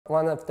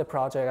One of the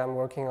projects I'm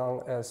working on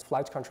is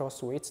flight control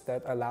suites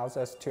that allows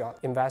us to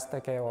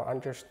investigate or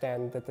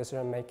understand the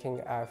decision-making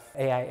of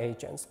AI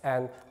agents.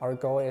 And our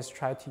goal is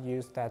try to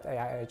use that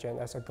AI agent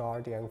as a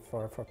guardian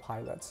for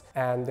pilots.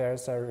 And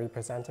there's a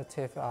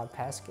representative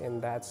task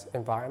in that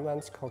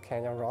environment called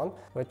Canyon Run,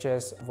 which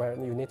is where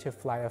you need to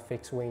fly a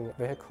fixed-wing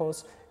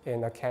vehicles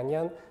in a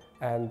canyon.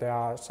 And there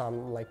are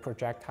some like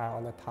projectile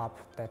on the top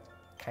that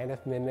kind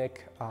of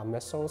mimic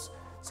missiles.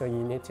 So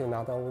you need to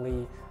not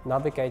only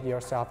navigate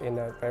yourself in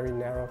a very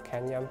narrow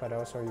canyon, but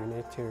also you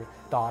need to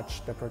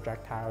dodge the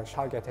projectile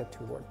targeted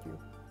toward you.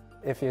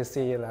 If you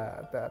see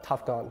the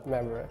Top Gun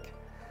Maverick,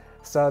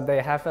 so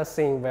they have a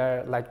scene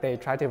where like they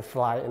try to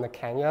fly in the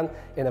canyon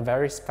in a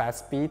very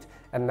fast speed,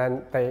 and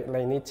then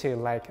they need to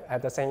like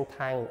at the same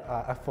time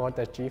afford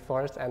the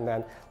G-force, and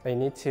then they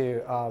need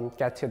to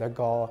get to the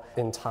goal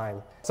in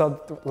time.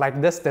 So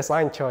like this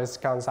design choice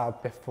comes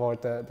out before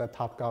the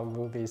Top Gun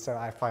movie. So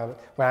I find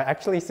when I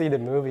actually see the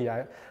movie,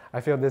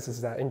 I feel this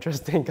is an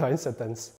interesting coincidence.